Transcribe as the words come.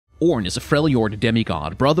Ornn is a Freljord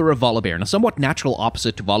demigod, brother of Volibear, and a somewhat natural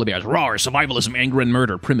opposite to Volibear's raw survivalism, anger and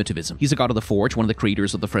murder primitivism. He's a god of the forge, one of the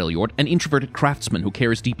creators of the Freljord, an introverted craftsman who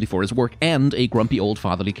cares deeply for his work, and a grumpy old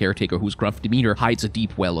fatherly caretaker whose gruff demeanor hides a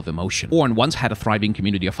deep well of emotion. Ornn once had a thriving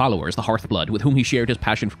community of followers, the Hearthblood, with whom he shared his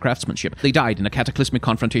passion for craftsmanship. They died in a cataclysmic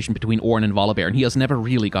confrontation between Ornn and Volibear, and he has never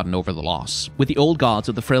really gotten over the loss. With the old gods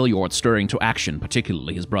of the Freljord stirring to action,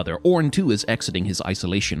 particularly his brother, Ornn too is exiting his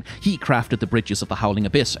isolation. He crafted the bridges of the Howling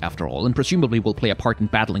Abyss, after all, and presumably will play a part in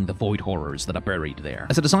battling the void horrors that are buried there.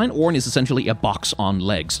 As a design, Ornn is essentially a box on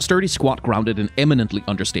legs, sturdy, squat, grounded, and eminently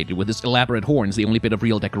understated, with his elaborate horns the only bit of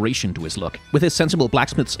real decoration to his look. With his sensible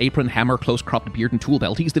blacksmith's apron, hammer, close-cropped beard, and tool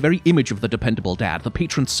belt, he's the very image of the dependable dad, the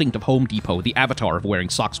patron saint of Home Depot, the avatar of wearing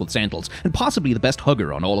socks with sandals, and possibly the best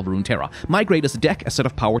hugger on all of Runeterra. My grade is a deck, a set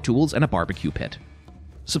of power tools, and a barbecue pit.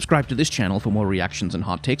 Subscribe to this channel for more reactions and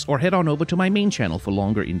hot takes, or head on over to my main channel for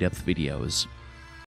longer in-depth videos.